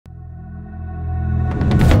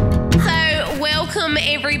Welcome,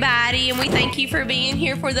 everybody, and we thank you for being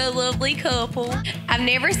here for the lovely couple. I've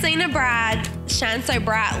never seen a bride shine so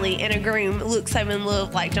brightly and a groom look so in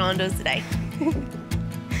love like John does today.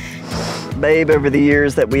 Babe, over the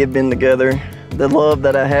years that we have been together, the love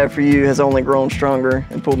that I have for you has only grown stronger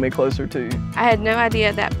and pulled me closer to you. I had no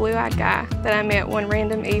idea that blue-eyed guy that I met one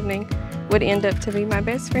random evening would end up to be my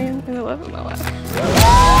best friend and the love of my life.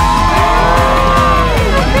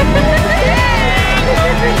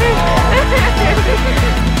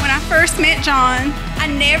 When I first met John, I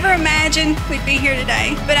never imagined we'd be here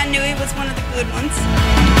today, but I knew he was one of the good ones.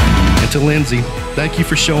 And to Lindsey, thank you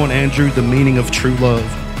for showing Andrew the meaning of true love.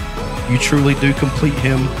 You truly do complete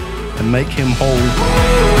him and make him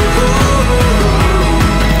whole.